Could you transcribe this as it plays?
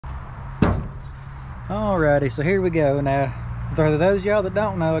Alrighty, so here we go. Now, for those of y'all that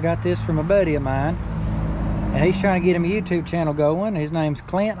don't know, I got this from a buddy of mine, and he's trying to get him a YouTube channel going. His name's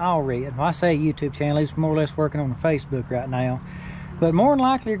Clint Allred. Well, I say YouTube channel, he's more or less working on Facebook right now. But more than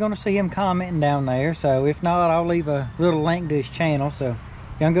likely, you're going to see him commenting down there. So if not, I'll leave a little link to his channel, so you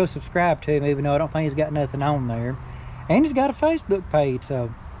can go subscribe to him, even though I don't think he's got nothing on there. And he's got a Facebook page,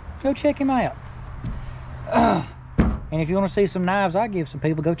 so go check him out. And if you want to see some knives I give some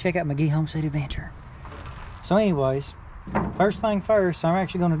people, go check out McGee Homestead Adventure. So anyways, first thing first, I'm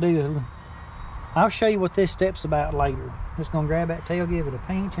actually going to do, I'll show you what this step's about later. Just going to grab that tail, give it a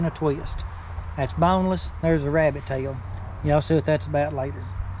pinch and a twist. That's boneless. There's a rabbit tail. Y'all see what that's about later.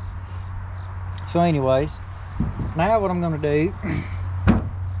 So anyways, now what I'm going to do,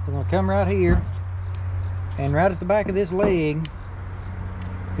 I'm going to come right here, and right at the back of this leg,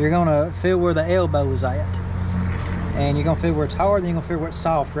 you're going to feel where the elbow is at. And you're going to feel where it's hard, then you're going to feel where it's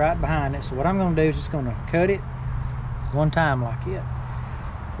soft right behind it. So what I'm going to do is just going to cut it one time like it.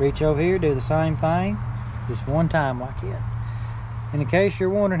 Reach over here, do the same thing, just one time like it. And in case you're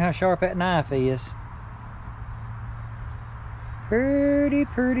wondering how sharp that knife is,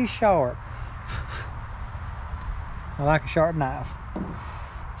 pretty sharp. I like a sharp knife.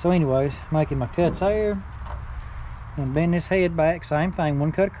 So anyways, making my cuts there. I'm going to bend this head back, same thing,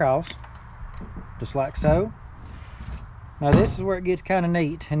 one cut across, just like so. Now this is where it gets kind of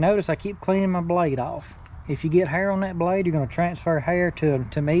neat. And notice I keep cleaning my blade off. If you get hair on that blade, you're going to transfer hair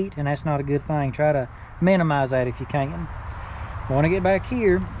to meat, and that's not a good thing. Try to minimize that if you can. But when I get back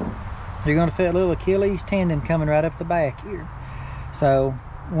here, you're going to feel a little Achilles tendon coming right up the back here. So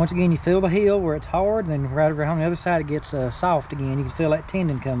once again, you feel the heel where it's hard, then right over on the other side it gets soft again. You can feel that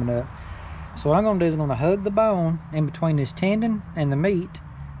tendon coming up. So what I'm going to do is I'm going to hug the bone in between this tendon and the meat,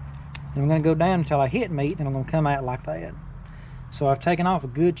 and I'm going to go down until I hit meat, and I'm going to come out like that. So I've taken off a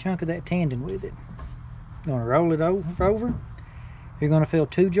good chunk of that tendon with it. I'm going to roll it over. You're going to feel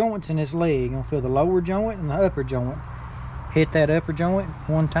two joints in this leg. You're going to feel the lower joint and the upper joint. Hit that upper joint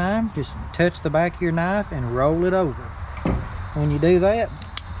one time, just touch the back of your knife and roll it over. When you do that,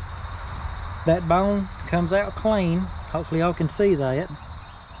 that bone comes out clean. Hopefully y'all can see that.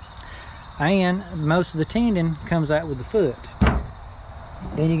 And most of the tendon comes out with the foot.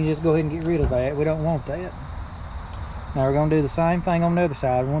 Then you can just go ahead and get rid of that. We don't want that. Now we're going to do the same thing on the other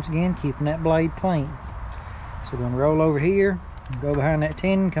side. Once again, keeping that blade clean. So we're going to roll over here, go behind that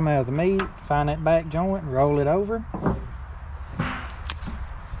tendon, come out of the meat, find that back joint, and roll it over.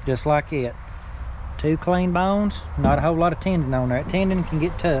 Just like it. Two clean bones, not a whole lot of tendon on there. That tendon can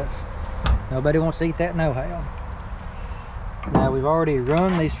get tough. Nobody wants to eat that no-how. Now we've already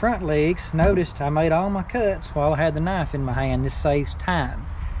run these front legs. Noticed I made all my cuts while I had the knife in my hand. This saves time.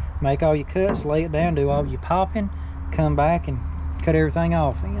 Make all your cuts, lay it down, do all your popping, come back and cut everything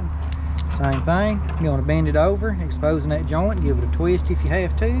off in. Same thing, you're going to bend it over, exposing that joint, give it a twist if you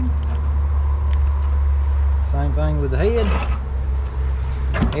have to. Same thing with the head.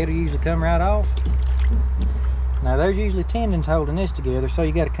 Head will usually come right off. Now there's usually tendons holding this together, so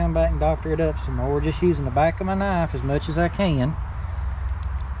you got to come back and doctor it up some more. Just using the back of my knife as much as I can.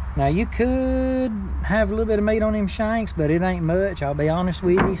 Now you could have a little bit of meat on them shanks, but it ain't much, I'll be honest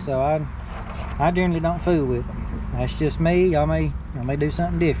with you, so I generally don't fool with them. That's just me. Y'all may do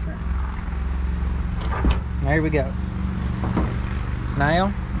something different. There we go.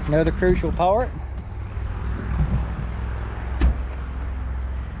 Now, another crucial part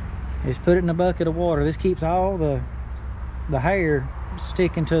is put it in a bucket of water. This keeps all the hair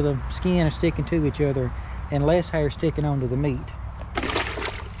sticking to the skin and sticking to each other, and less hair sticking onto the meat.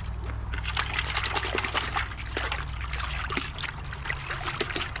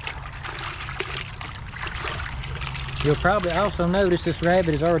 You'll probably also notice this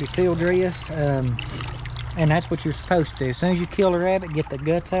rabbit is already field dressed, and that's what you're supposed to do. As soon as you kill a rabbit, get the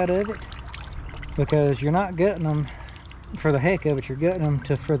guts out of it, because you're not gutting them for the heck of it. You're gutting them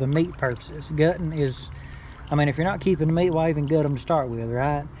for the meat purposes. Gutting is, I mean, if you're not keeping the meat, why even gut them to start with,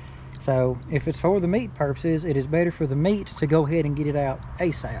 right? So if it's for the meat purposes, it is better for the meat to go ahead and get it out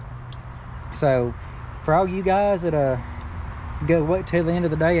ASAP. So for all you guys that go wait till the end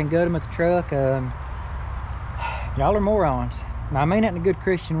of the day and gut them at the truck, y'all are morons. Now, I mean that in a good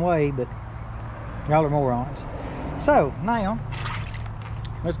Christian way, but y'all are morons. So now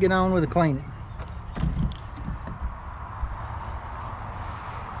let's get on with the cleaning.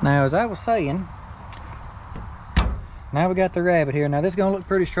 Now, as I was saying, now we got the rabbit here. Now this is going to look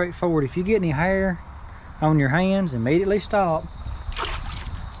pretty straightforward. If you get any hair on your hands, immediately stop.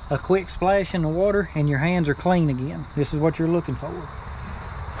 A quick splash in the water and your hands are clean again. This is what you're looking for.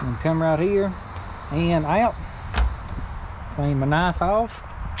 And come right here and out. Clean my knife off.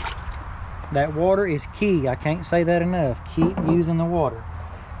 that water is key. I can't say that enough. Keep using the water.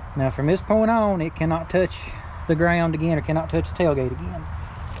 Now from this point on, it cannot touch the ground again, or cannot touch the tailgate again.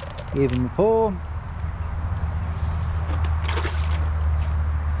 Give him a pull.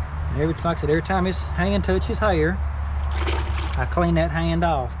 Like I said, every time his hand touches hair, I clean that hand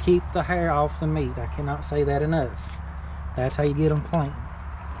off. Keep the hair off the meat. I cannot say that enough. That's how you get them clean.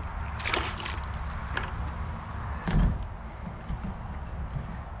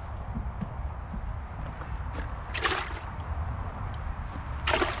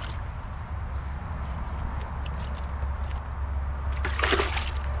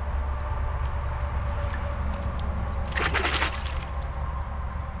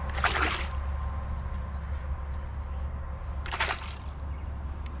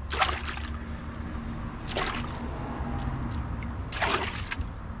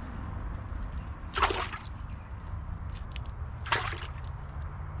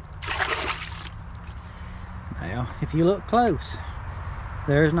 Now, if you look close,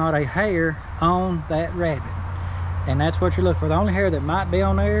 there's not a hair on that rabbit. And that's what you're looking for. The only hair that might be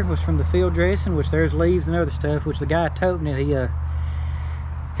on there was from the field dressing, which there's leaves and other stuff, which the guy toting it,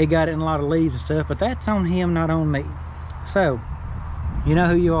 he got it in a lot of leaves and stuff, but that's on him, not on me. So, you know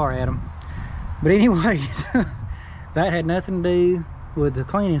who you are, Adam. But anyways, that had nothing to do with the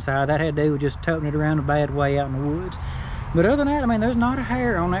cleaning side. That had to do with just toting it around a bad way out in the woods. But other than that, I mean, there's not a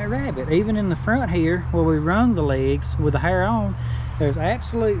hair on that rabbit. Even in the front here, where we wrung the legs with the hair on, there's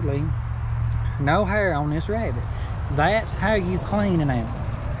absolutely no hair on this rabbit. That's how you clean an animal.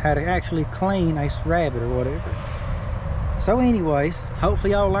 How to actually clean a rabbit or whatever. So anyways,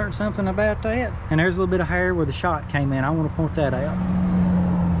 hopefully y'all learned something about that. And there's a little bit of hair where the shot came in. I want to point that out.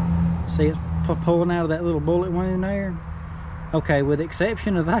 See, it's pulling out of that little bullet wound there. Okay, with the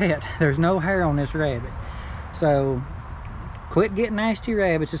exception of that, there's no hair on this rabbit. So quit getting nasty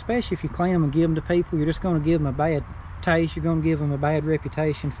rabbits, especially if you clean them and give them to people. You're just going to give them a bad taste. You're going to give them a bad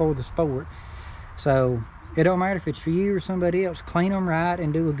reputation for the sport. So it don't matter if it's for you or somebody else. Clean them right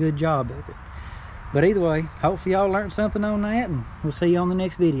and do a good job of it. But either way, hopefully y'all learned something on that, and we'll see you on the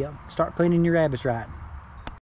next video. Start cleaning your rabbits right.